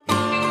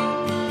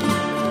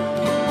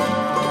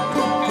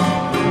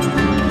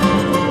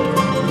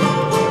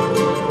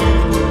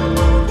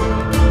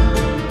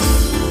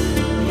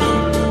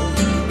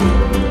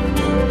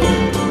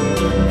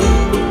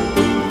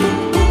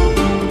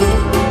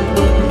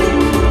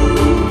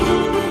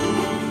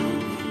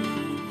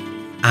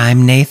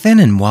I'm Nathan,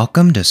 and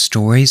welcome to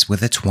Stories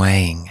with a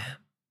Twang.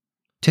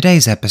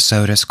 Today's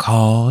episode is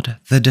called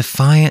The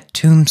Defiant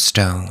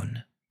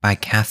Tombstone by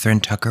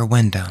Catherine Tucker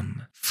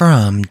Wyndham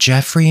from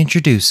Jeffrey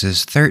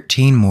Introduces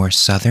 13 More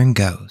Southern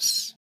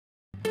Ghosts.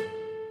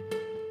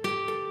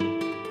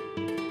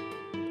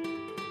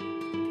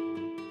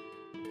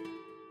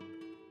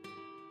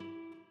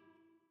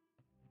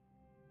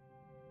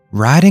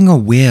 Writing a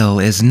will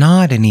is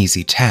not an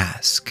easy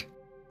task.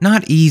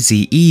 Not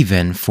easy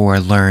even for a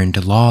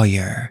learned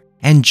lawyer,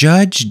 and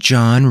Judge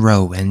John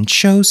Rowan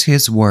chose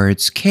his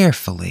words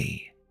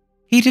carefully.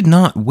 He did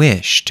not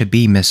wish to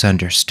be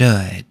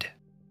misunderstood.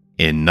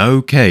 "In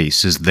no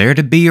case is there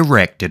to be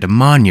erected a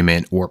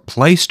monument or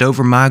placed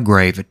over my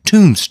grave a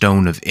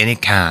tombstone of any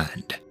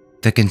kind,"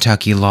 the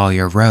Kentucky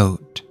lawyer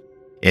wrote.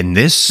 "In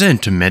this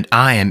sentiment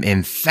I am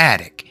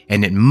emphatic,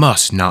 and it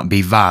must not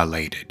be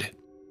violated.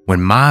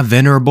 When my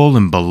venerable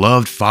and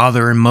beloved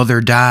father and mother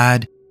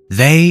died,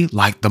 they,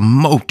 like the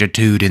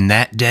multitude in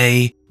that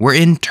day, were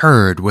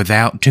interred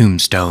without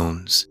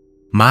tombstones.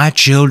 My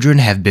children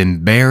have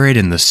been buried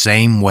in the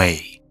same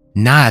way.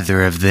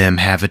 Neither of them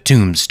have a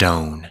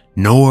tombstone,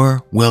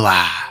 nor will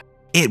I.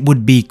 It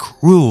would be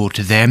cruel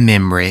to their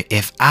memory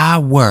if I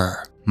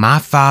were. My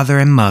father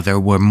and mother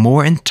were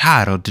more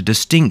entitled to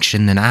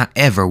distinction than I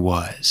ever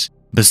was.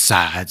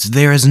 Besides,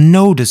 there is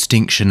no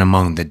distinction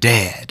among the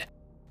dead.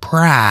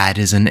 Pride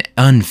is an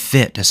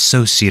unfit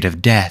associate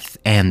of death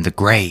and the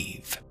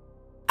grave.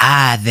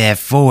 I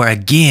therefore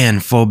again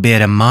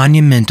forbid a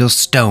monumental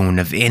stone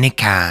of any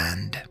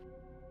kind."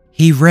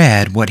 He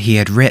read what he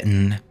had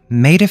written,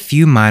 made a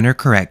few minor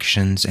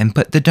corrections, and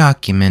put the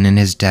document in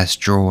his desk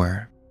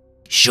drawer.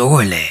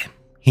 "Surely,"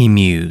 he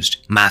mused,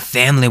 "my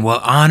family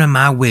will honor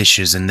my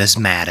wishes in this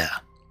matter."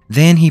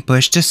 Then he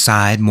pushed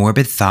aside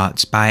morbid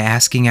thoughts by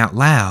asking out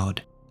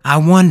loud, "I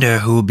wonder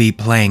who'll be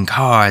playing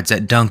cards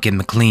at Duncan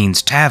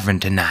McLean's Tavern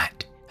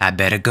tonight. I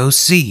better go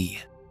see."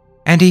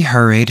 And he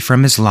hurried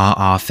from his law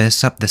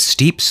office up the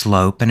steep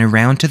slope and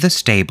around to the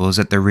stables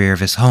at the rear of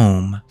his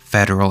home,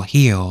 Federal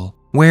Hill,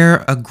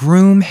 where a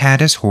groom had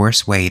his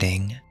horse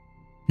waiting.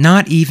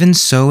 Not even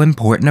so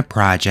important a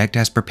project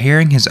as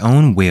preparing his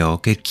own will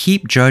could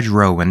keep Judge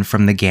Rowan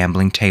from the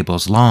gambling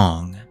tables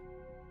long.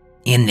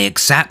 "In the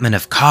excitement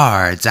of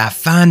cards, I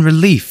find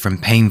relief from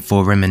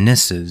painful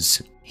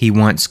reminiscences," he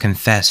once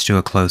confessed to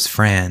a close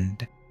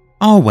friend.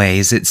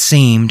 Always, it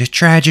seemed,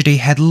 tragedy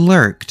had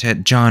lurked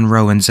at John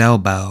Rowan's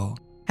elbow.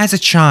 As a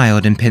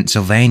child in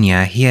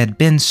Pennsylvania, he had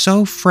been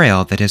so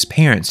frail that his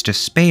parents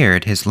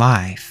despaired his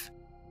life.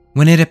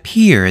 When it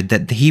appeared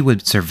that he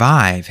would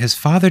survive, his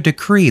father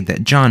decreed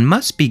that John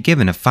must be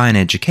given a fine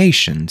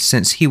education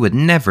since he would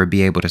never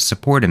be able to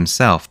support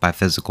himself by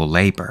physical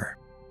labor.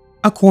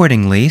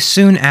 Accordingly,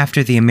 soon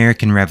after the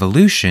American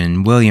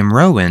Revolution, William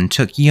Rowan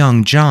took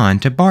young John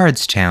to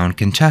Bardstown,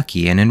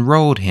 Kentucky, and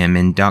enrolled him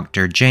in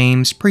Dr.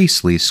 James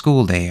Priestley's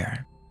school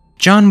there.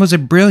 John was a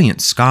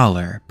brilliant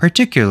scholar,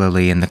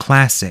 particularly in the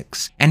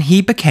classics, and he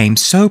became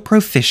so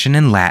proficient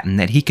in Latin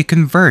that he could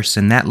converse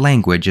in that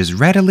language as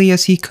readily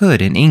as he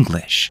could in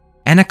English,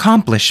 an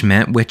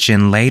accomplishment which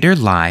in later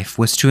life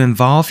was to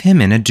involve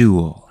him in a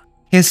duel.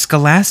 His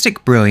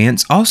scholastic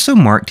brilliance also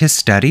marked his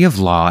study of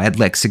law at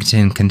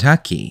Lexington,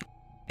 Kentucky,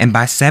 and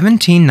by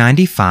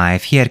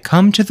 1795 he had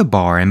come to the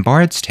bar in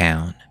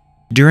Bardstown.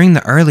 During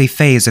the early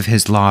phase of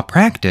his law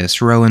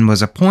practice, Rowan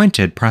was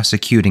appointed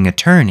prosecuting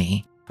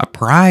attorney, a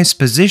prized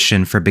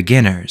position for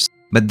beginners,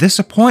 but this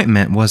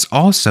appointment was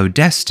also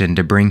destined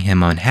to bring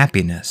him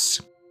unhappiness.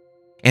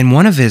 In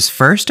one of his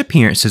first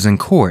appearances in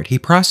court, he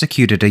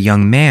prosecuted a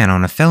young man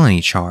on a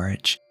felony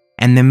charge,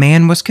 and the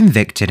man was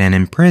convicted and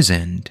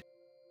imprisoned.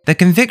 The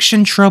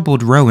conviction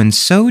troubled Rowan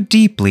so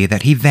deeply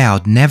that he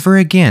vowed never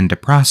again to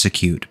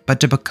prosecute, but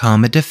to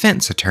become a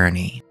defense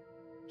attorney.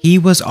 He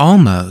was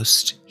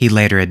almost, he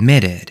later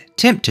admitted,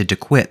 tempted to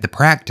quit the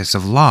practice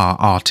of law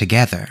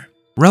altogether.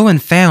 Rowan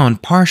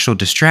found partial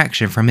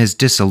distraction from his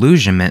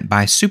disillusionment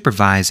by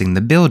supervising the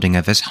building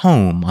of his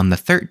home on the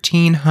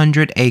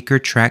 1,300-acre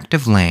tract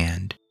of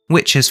land,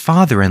 which his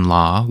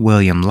father-in-law,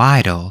 William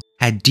Lytle,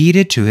 had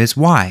deeded to his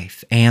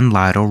wife, Anne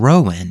Lytle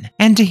Rowan,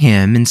 and to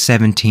him in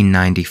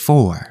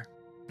 1794.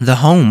 The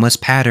home was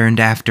patterned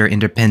after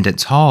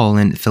Independence Hall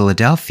in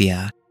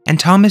Philadelphia, and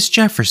Thomas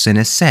Jefferson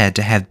is said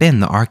to have been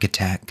the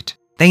architect.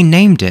 They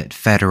named it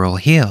Federal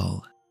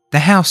Hill. The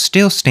house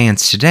still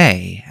stands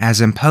today,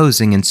 as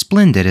imposing and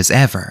splendid as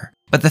ever,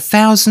 but the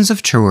thousands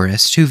of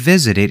tourists who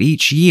visit it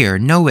each year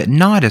know it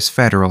not as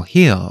Federal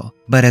Hill,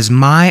 but as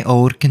my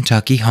old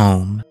Kentucky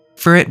home.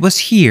 For it was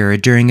here,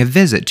 during a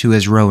visit to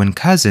his Rowan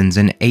cousins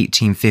in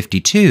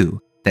 1852,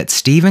 that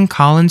Stephen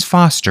Collins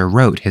Foster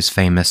wrote his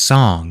famous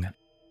song.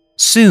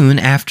 Soon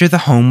after the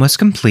home was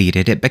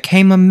completed, it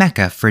became a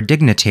mecca for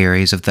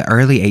dignitaries of the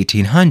early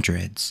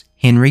 1800s.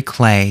 Henry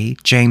Clay,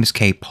 James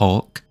K.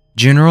 Polk,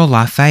 General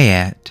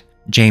Lafayette,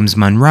 James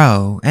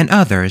Monroe, and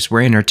others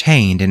were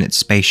entertained in its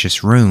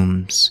spacious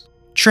rooms.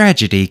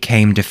 Tragedy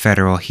came to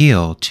Federal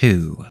Hill,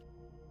 too.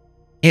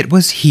 It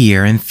was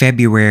here in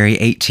February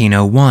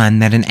 1801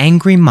 that an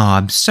angry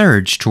mob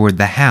surged toward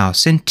the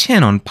house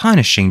intent on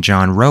punishing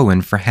John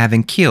Rowan for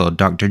having killed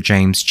Dr.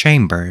 James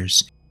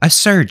Chambers, a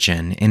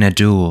surgeon, in a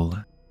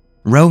duel.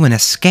 Rowan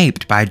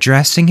escaped by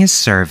dressing his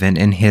servant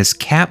in his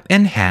cap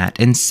and hat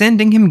and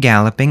sending him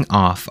galloping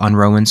off on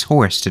Rowan's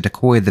horse to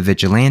decoy the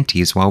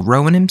vigilantes while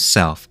Rowan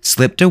himself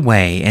slipped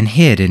away and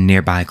hid in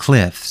nearby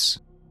cliffs.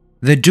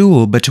 The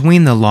duel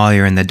between the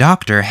lawyer and the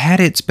doctor had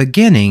its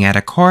beginning at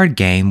a card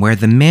game where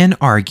the men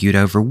argued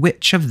over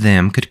which of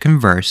them could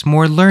converse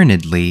more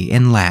learnedly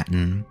in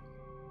Latin.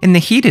 In the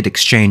heated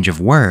exchange of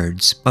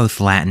words, both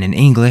Latin and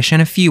English and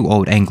a few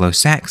Old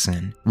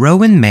Anglo-Saxon,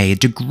 Rowan made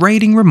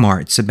degrading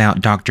remarks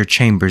about Dr.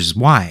 Chambers'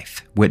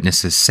 wife,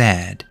 witnesses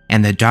said,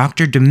 and the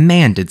doctor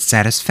demanded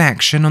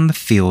satisfaction on the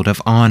field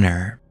of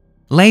honor.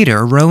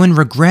 Later, Rowan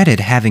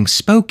regretted having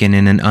spoken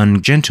in an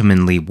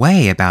ungentlemanly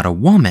way about a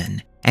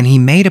woman, and he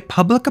made a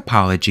public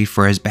apology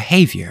for his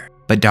behavior,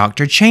 but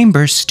Dr.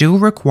 Chambers still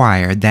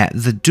required that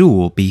the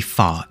duel be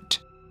fought.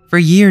 For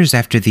years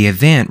after the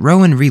event,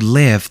 Rowan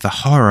relived the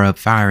horror of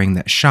firing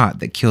that shot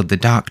that killed the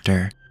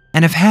doctor,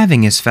 and of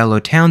having his fellow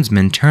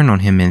townsmen turn on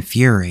him in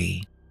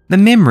fury. The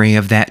memory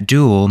of that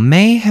duel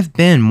may have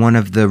been one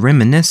of the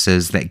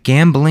reminiscences that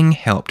gambling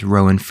helped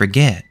Rowan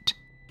forget.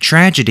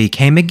 Tragedy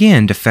came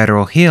again to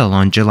Federal Hill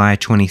on July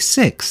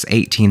 26,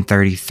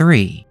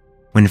 1833,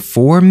 when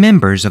 4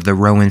 members of the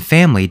Rowan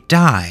family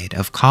died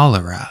of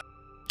cholera.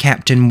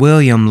 Captain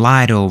William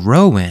Lytle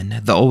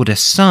Rowan, the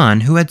oldest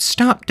son who had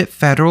stopped at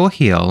Federal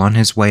Hill on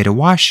his way to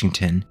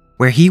Washington,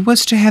 where he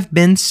was to have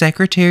been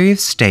Secretary of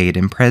State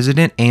in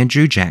President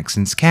Andrew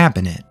Jackson's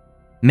cabinet,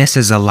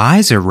 Mrs.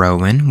 Eliza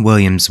Rowan,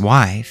 William's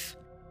wife,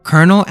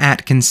 Colonel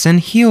Atkinson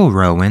Hill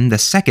Rowan, the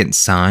second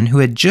son who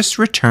had just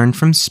returned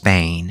from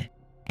Spain,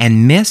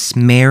 and Miss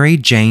Mary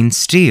Jane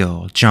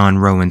Steele, John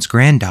Rowan's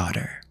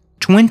granddaughter.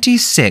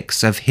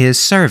 26 of his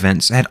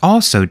servants had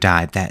also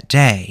died that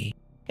day.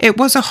 It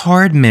was a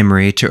hard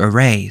memory to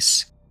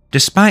erase.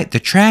 Despite the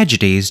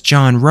tragedies,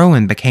 John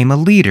Rowan became a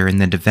leader in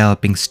the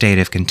developing state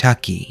of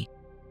Kentucky.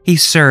 He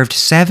served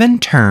 7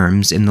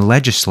 terms in the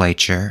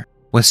legislature,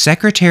 was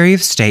Secretary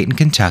of State in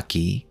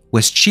Kentucky,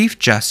 was Chief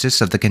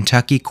Justice of the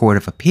Kentucky Court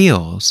of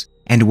Appeals,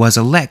 and was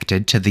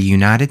elected to the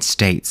United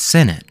States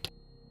Senate.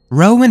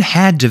 Rowan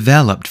had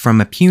developed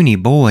from a puny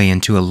boy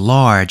into a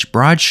large,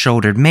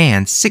 broad-shouldered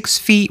man 6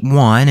 feet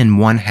 1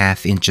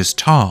 1/2 inches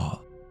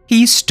tall.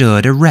 He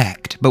stood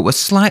erect, but was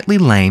slightly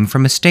lame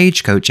from a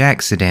stagecoach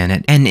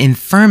accident, an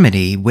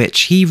infirmity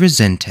which he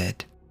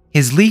resented.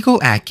 His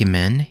legal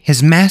acumen,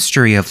 his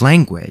mastery of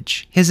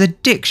language, his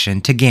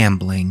addiction to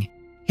gambling,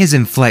 his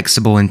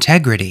inflexible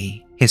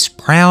integrity, his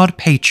proud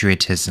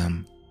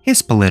patriotism,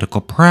 his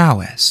political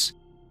prowess,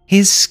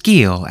 his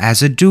skill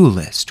as a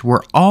duelist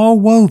were all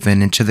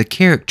woven into the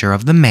character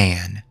of the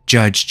man,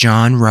 Judge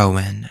John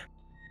Rowan.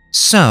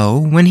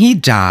 So, when he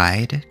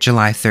died,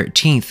 July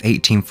 13,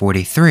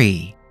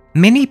 1843,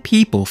 many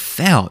people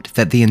felt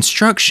that the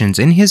instructions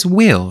in his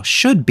will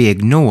should be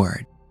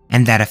ignored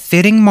and that a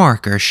fitting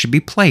marker should be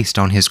placed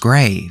on his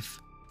grave.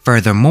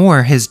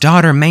 Furthermore, his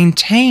daughter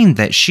maintained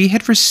that she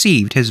had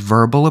received his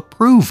verbal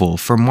approval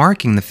for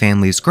marking the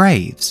family's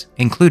graves,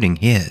 including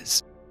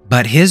his.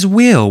 But his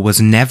will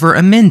was never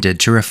amended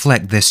to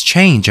reflect this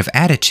change of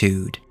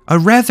attitude, a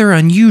rather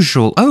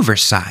unusual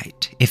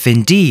oversight, if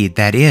indeed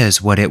that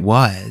is what it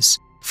was,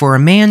 for a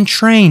man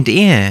trained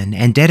in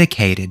and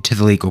dedicated to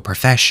the legal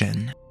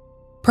profession.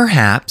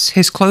 Perhaps,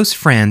 his close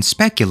friends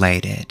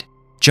speculated,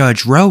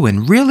 Judge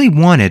Rowan really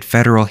wanted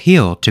Federal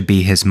Hill to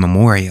be his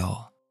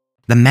memorial.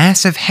 The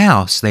massive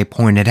house, they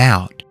pointed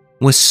out,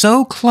 was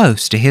so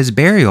close to his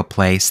burial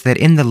place that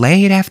in the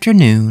late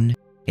afternoon,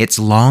 its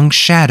long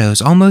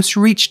shadows almost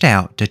reached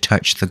out to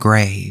touch the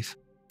grave.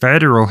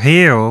 "Federal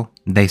Hill,"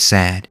 they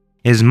said,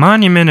 "is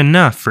monument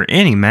enough for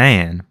any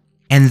man."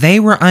 And they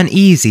were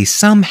uneasy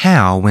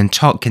somehow when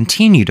talk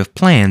continued of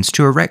plans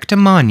to erect a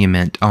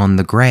monument on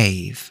the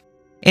grave.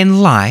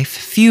 In life,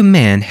 few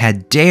men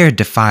had dared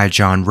defy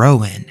John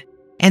Rowan,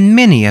 and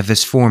many of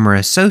his former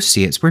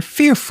associates were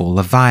fearful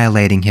of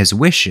violating his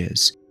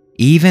wishes,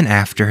 even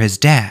after his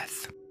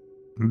death.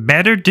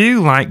 "Better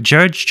do like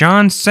Judge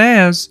John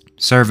says,"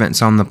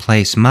 servants on the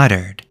place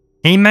muttered.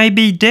 "He may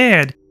be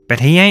dead,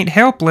 but he ain't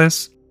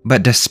helpless."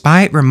 But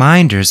despite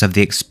reminders of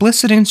the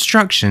explicit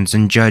instructions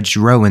in Judge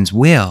Rowan's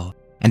will,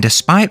 and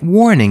despite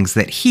warnings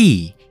that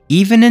he,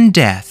 even in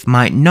death,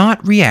 might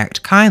not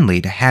react kindly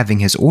to having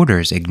his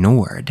orders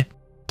ignored,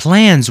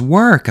 plans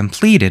were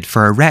completed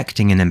for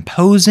erecting an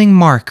imposing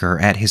marker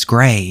at his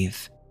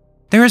grave.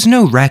 There is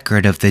no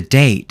record of the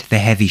date the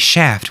heavy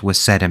shaft was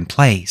set in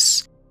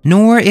place,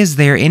 nor is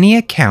there any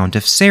account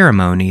of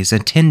ceremonies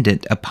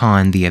attendant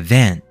upon the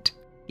event.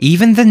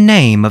 Even the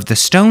name of the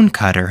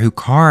stonecutter who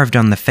carved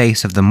on the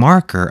face of the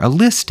marker a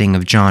listing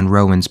of John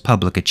Rowan's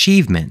public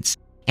achievements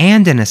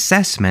and an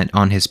assessment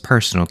on his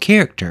personal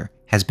character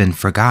has been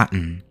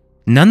forgotten.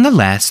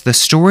 Nonetheless, the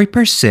story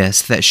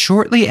persists that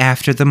shortly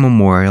after the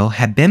memorial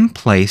had been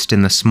placed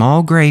in the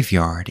small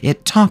graveyard,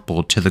 it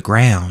toppled to the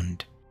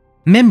ground.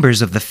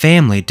 Members of the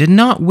family did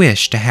not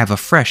wish to have a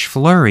fresh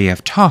flurry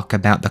of talk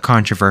about the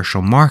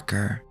controversial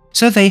marker,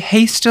 so they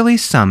hastily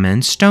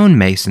summoned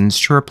stonemasons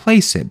to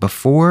replace it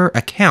before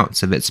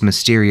accounts of its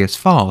mysterious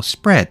fall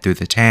spread through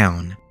the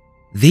town.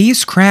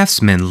 These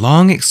craftsmen,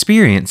 long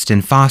experienced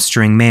in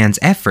fostering man's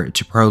effort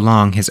to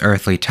prolong his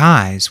earthly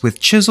ties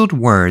with chiseled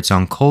words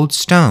on cold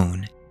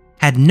stone,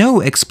 had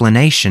no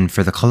explanation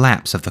for the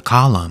collapse of the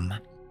column.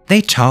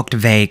 They talked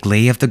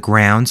vaguely of the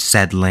ground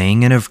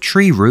settling and of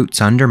tree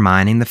roots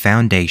undermining the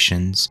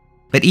foundations,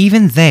 but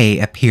even they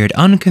appeared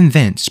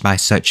unconvinced by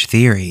such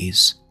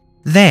theories.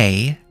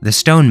 They, the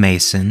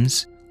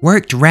stonemasons,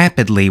 worked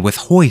rapidly with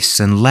hoists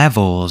and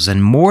levels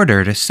and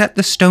mortar to set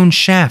the stone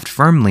shaft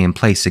firmly in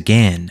place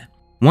again.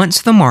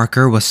 Once the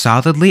marker was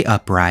solidly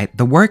upright,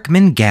 the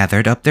workmen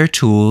gathered up their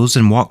tools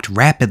and walked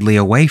rapidly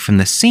away from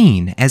the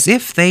scene as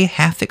if they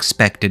half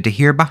expected to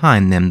hear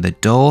behind them the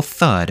dull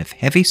thud of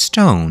heavy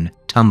stone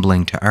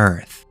tumbling to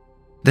earth.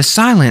 The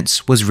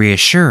silence was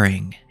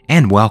reassuring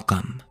and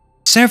welcome.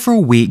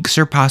 Several weeks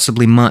or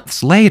possibly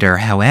months later,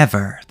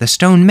 however, the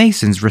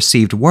stonemasons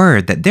received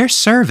word that their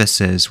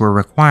services were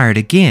required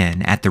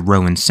again at the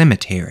Rowan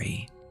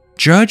Cemetery.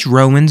 Judge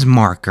Rowan's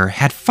marker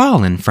had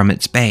fallen from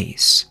its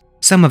base.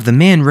 Some of the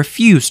men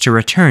refused to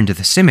return to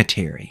the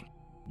cemetery.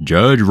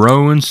 Judge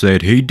Rowan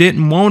said he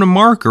didn't want a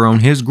marker on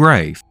his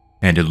grave,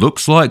 and it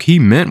looks like he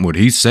meant what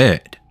he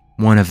said,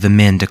 one of the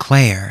men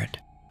declared.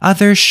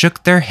 Others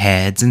shook their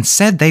heads and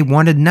said they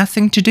wanted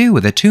nothing to do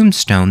with a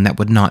tombstone that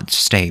would not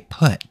stay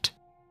put.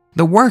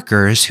 The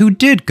workers who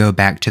did go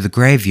back to the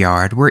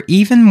graveyard were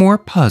even more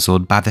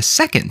puzzled by the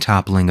second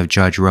toppling of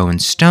Judge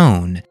Rowan's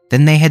stone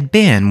than they had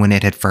been when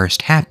it had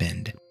first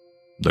happened.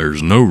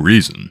 There's no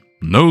reason,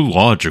 no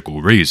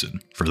logical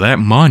reason, for that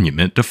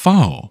monument to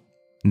fall,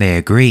 they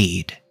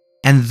agreed.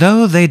 And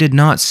though they did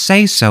not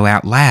say so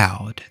out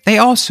loud, they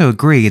also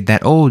agreed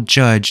that old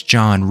Judge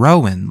John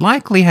Rowan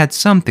likely had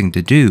something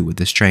to do with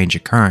the strange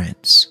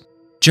occurrence.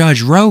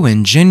 Judge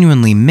Rowan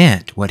genuinely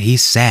meant what he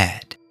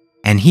said,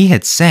 and he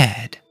had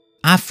said,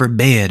 "I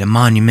forbid a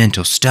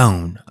monumental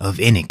stone of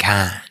any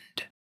kind."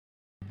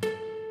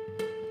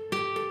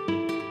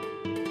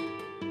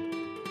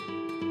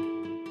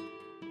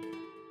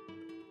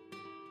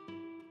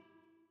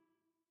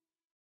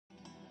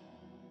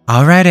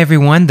 Alright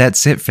everyone,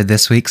 that's it for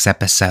this week's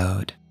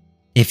episode.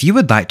 If you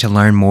would like to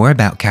learn more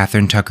about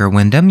Catherine Tucker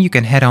Wyndham, you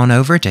can head on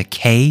over to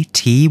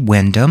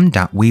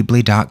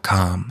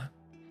ktwyndham.weebly.com.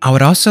 I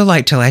would also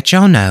like to let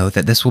y'all know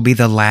that this will be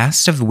the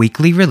last of the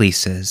weekly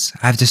releases.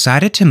 I've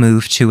decided to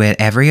move to an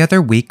every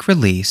other week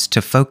release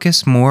to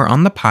focus more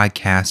on the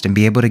podcast and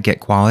be able to get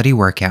quality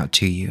work out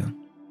to you.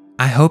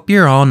 I hope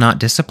you're all not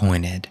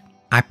disappointed.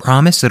 I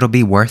promise it'll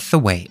be worth the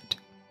wait.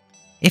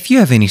 If you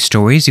have any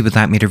stories you would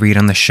like me to read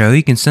on the show,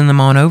 you can send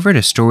them on over to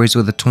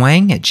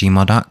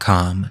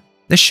storieswithatwang@gmail.com.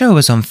 The show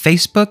is on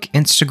Facebook,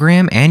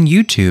 Instagram, and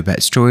YouTube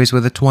at Stories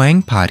with a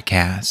Twang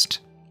Podcast.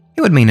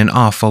 It would mean an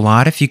awful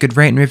lot if you could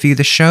rate and review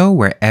the show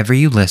wherever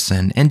you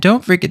listen, and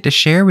don't forget to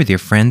share with your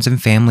friends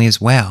and family as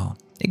well.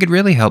 It could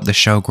really help the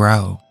show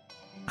grow.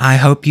 I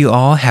hope you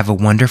all have a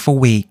wonderful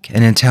week,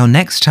 and until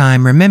next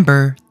time,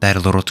 remember that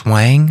a little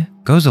twang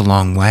goes a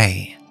long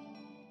way.